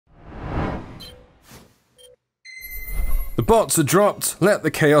The bots are dropped, let the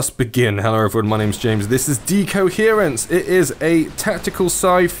chaos begin. Hello everyone, my name's James, this is DECOHERENCE. It is a tactical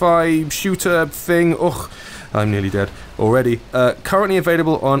sci-fi shooter thing. Ugh, I'm nearly dead already. Currently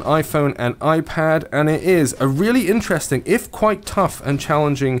available on iPhone and iPad, and it is a really interesting, if quite tough and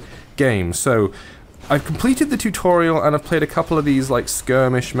challenging game. So, I've completed the tutorial and I've played a couple of these like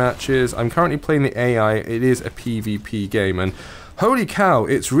skirmish matches. I'm currently playing the AI, it is a PvP game, and holy cow,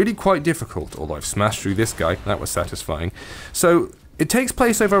 it's really quite difficult, although I've smashed through this guy, that was satisfying. So, it takes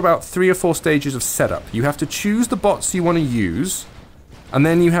place over about 3 or 4 stages of setup. You have to choose the bots you want to use, and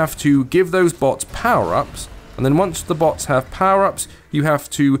then you have to give those bots power-ups, and then once the bots have power-ups, you have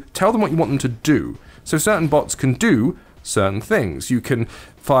to tell them what you want them to do. So certain bots can do certain things. You can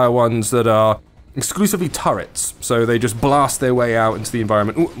fire ones that are exclusively turrets, so they just blast their way out into the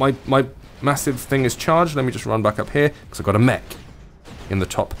environment. Ooh, my massive thing is charged. Let me just run back up here, because I've got a mech in the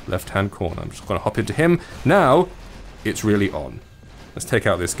top left-hand corner. I'm just going to hop into him. Now, it's really on. Let's take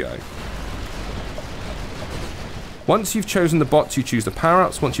out this guy. Once you've chosen the bots, you choose the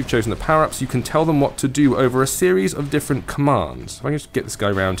power-ups. Once you've chosen the power-ups, you can tell them what to do over a series of different commands. If I can just get this guy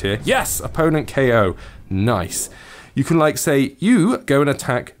around here. Yes! Opponent KO. Nice. You can like say, you go and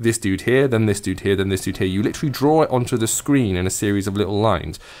attack this dude here, then this dude here, then this dude here. You literally draw it onto the screen in a series of little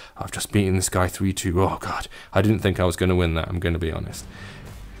lines. I've just beaten this guy 3-2. Oh god, I didn't think I was going to win that, I'm going to be honest.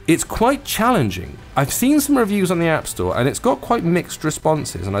 It's quite challenging. I've seen some reviews on the App Store and it's got quite mixed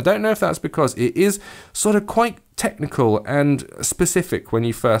responses, and I don't know if that's because it is sort of quite technical and specific when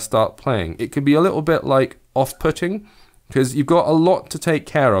you first start playing. It can be a little bit like off-putting, because you've got a lot to take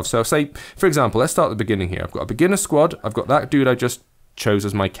care of. So say, for example, let's start at the beginning here. I've got a beginner squad. I've got that dude I just chose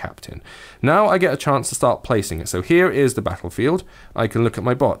as my captain. Now I get a chance to start placing it. So here is the battlefield. I can look at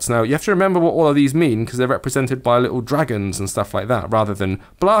my bots. Now you have to remember what all of these mean, because they're represented by little dragons and stuff like that, rather than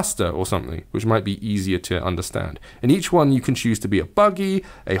blaster or something, which might be easier to understand. In each one you can choose to be a buggy,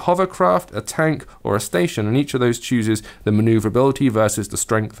 a hovercraft, a tank, or a station, and each of those chooses the maneuverability versus the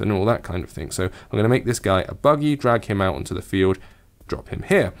strength and all that kind of thing. So I'm going to make this guy a buggy, drag him out onto the field, drop him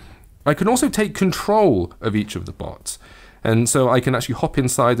here. I can also take control of each of the bots. And so I can actually hop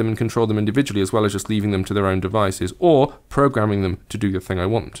inside them and control them individually, as well as just leaving them to their own devices, or programming them to do the thing I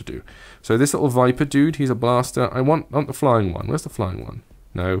want them to do. So this little Viper dude, he's a blaster. I want the flying one. Where's the flying one?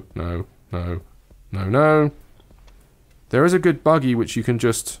 No, no, no, no, no. There is a good buggy which you can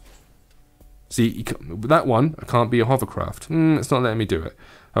just... See, that one can't be a hovercraft. It's not letting me do it.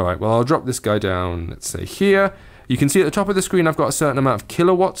 Alright, well I'll drop this guy down, let's say here. You can see at the top of the screen I've got a certain amount of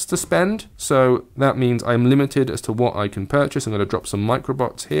kilowatts to spend, so that means I'm limited as to what I can purchase. I'm going to drop some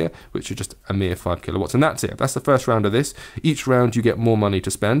microbots here, which are just a mere 5 kilowatts, and that's it. That's the first round of this. Each round you get more money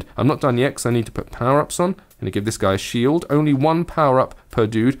to spend. I'm not done yet because I need to put power-ups on. I'm going to give this guy a shield. Only 1 power-up per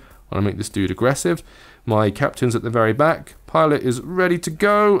dude. I want to make this dude aggressive. My captain's at the very back. Pilot is ready to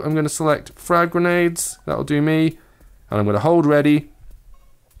go. I'm going to select frag grenades. That'll do me. And I'm going to hold ready.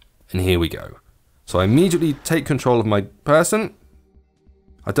 And here we go. So I immediately take control of my person.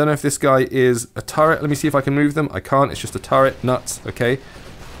 I don't know if this guy is a turret. Let me see if I can move them. I can't. It's just a turret. Nuts. Okay.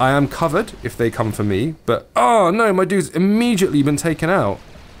 I am covered if they come for me. But, oh no, my dude's immediately been taken out.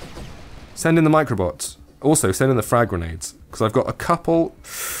 Send in the microbots. Also, send in the frag grenades. Because I've got a couple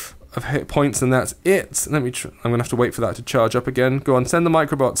of hit points and that's it. Let me I'm going to have to wait for that to charge up again. Go on, send the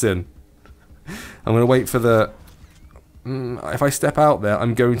microbots in. I'm going to wait for the... if I step out there,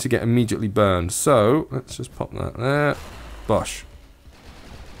 I'm going to get immediately burned. So, let's just pop that there. Bosh.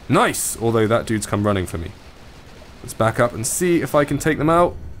 Nice! Although that dude's come running for me. Let's back up and see if I can take them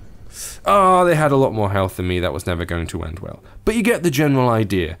out. Oh, they had a lot more health than me. That was never going to end well. But you get the general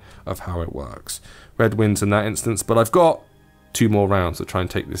idea of how it works. Red wins in that instance, but I've got 2 more rounds to try and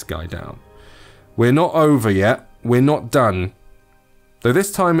take this guy down. We're not over yet. We're not done. Though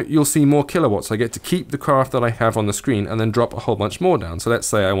this time you'll see more kilowatts. I get to keep the craft that I have on the screen and then drop a whole bunch more down. So let's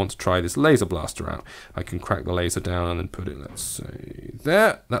say I want to try this laser blaster out. I can crack the laser down and then put it, let's say,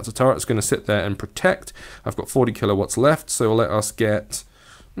 there. That's a turret that's going to sit there and protect. I've got 40 kilowatts left, so let us get...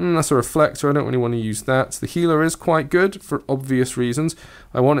 that's a reflector. I don't really want to use that. The healer is quite good for obvious reasons.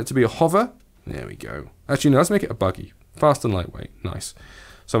 I want it to be a hover. There we go. Actually, no, let's make it a buggy. Fast and lightweight. Nice.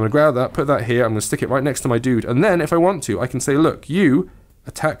 So I'm going to grab that, put that here, I'm going to stick it right next to my dude, and then if I want to, I can say, look, you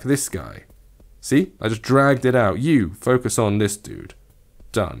attack this guy. See? I just dragged it out. You focus on this dude.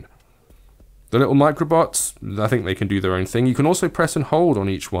 Done. The little microbots, I think they can do their own thing. You can also press and hold on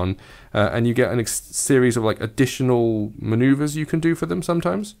each one, and you get a series of like additional maneuvers you can do for them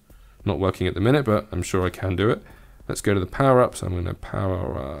sometimes. Not working at the minute, but I'm sure I can do it. Let's go to the power-ups. I'm going to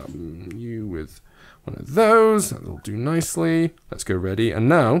power you with one of those. That'll do nicely. Let's go ready. And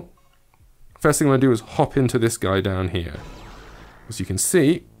now, first thing I'm going to do is hop into this guy down here. As you can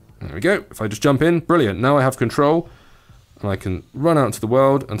see, there we go. If I just jump in, brilliant. Now I have control, and I can run out into the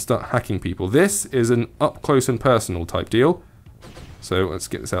world and start hacking people. This is an up close and personal type deal. So let's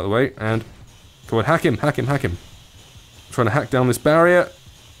get this out of the way, and come on, hack him, hack him, hack him. I'm trying to hack down this barrier.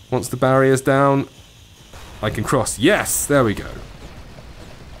 Once the barrier's down, I can cross. Yes, there we go.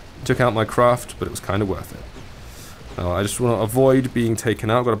 Took out my craft, but it was kind of worth it. Now, I just want to avoid being taken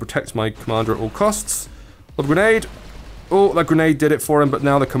out. Got to protect my commander at all costs. Oh, grenade. Oh, that grenade did it for him, but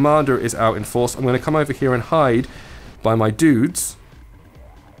now the commander is out in force. I'm going to come over here and hide by my dudes,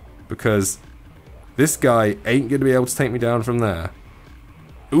 because this guy ain't going to be able to take me down from there.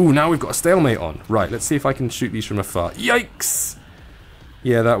 Ooh, now we've got a stalemate on. Right, let's see if I can shoot these from afar. Yikes!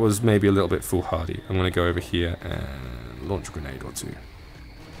 Yeah, that was maybe a little bit foolhardy. I'm going to go over here and launch a grenade or two.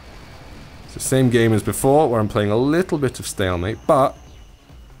 It's the same game as before, where I'm playing a little bit of stalemate, but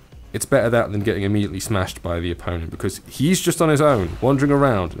it's better that than getting immediately smashed by the opponent, because he's just on his own, wandering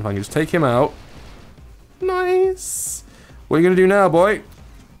around. If I can just take him out... Nice! What are you going to do now, boy?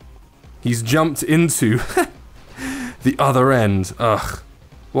 He's jumped into the other end. Ugh.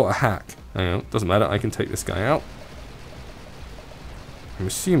 What a hack. Hang on, doesn't matter, I can take this guy out. I'm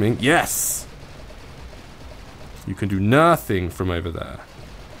assuming... Yes! You can do nothing from over there.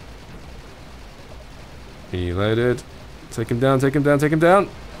 Reloaded. Take him down, take him down, take him down.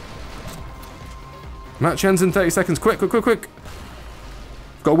 Match ends in 30 seconds. Quick, quick, quick, quick.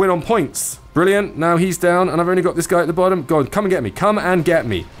 Got to win on points. Brilliant. Now he's down, and I've only got this guy at the bottom. Go on, come and get me. Come and get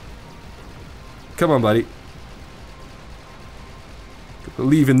me. Come on, buddy.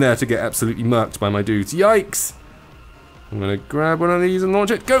 Leave in there to get absolutely murked by my dudes. Yikes! I'm gonna grab one of these and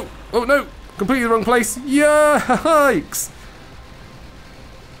launch it. Go! Oh no! Completely the wrong place. Yikes!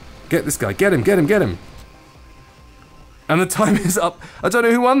 Get this guy. Get him, get him, get him. And the time is up. I don't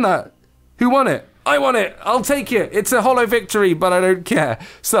know who won that. Who won it? I won it! I'll take it! It's a hollow victory, but I don't care.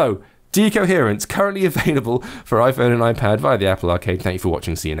 So, DECOHERENCE, currently available for iPhone and iPad via the Apple Arcade. Thank you for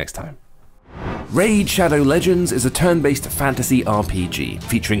watching. See you next time. Raid Shadow Legends is a turn-based fantasy RPG,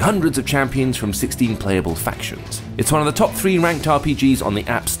 featuring hundreds of champions from 16 playable factions. It's one of the top 3 ranked RPGs on the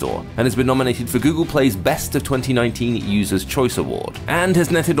App Store, and has been nominated for Google Play's Best of 2019 Users' Choice Award, and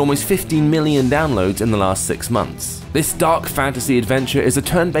has netted almost 15 million downloads in the last 6 months. This dark fantasy adventure is a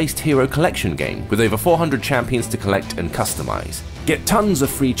turn-based hero collection game, with over 400 champions to collect and customize. Get tons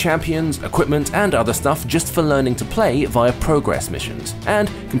of free champions, equipment, and other stuff just for learning to play via progress missions, and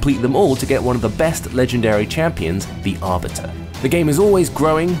complete them all to get one of the best legendary champions, the Arbiter. The game is always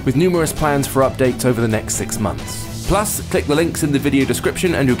growing, with numerous plans for updates over the next 6 months. Plus, click the links in the video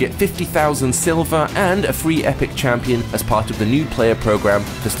description and you'll get 50,000 silver and a free epic champion as part of the new player program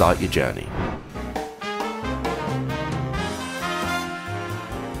to start your journey.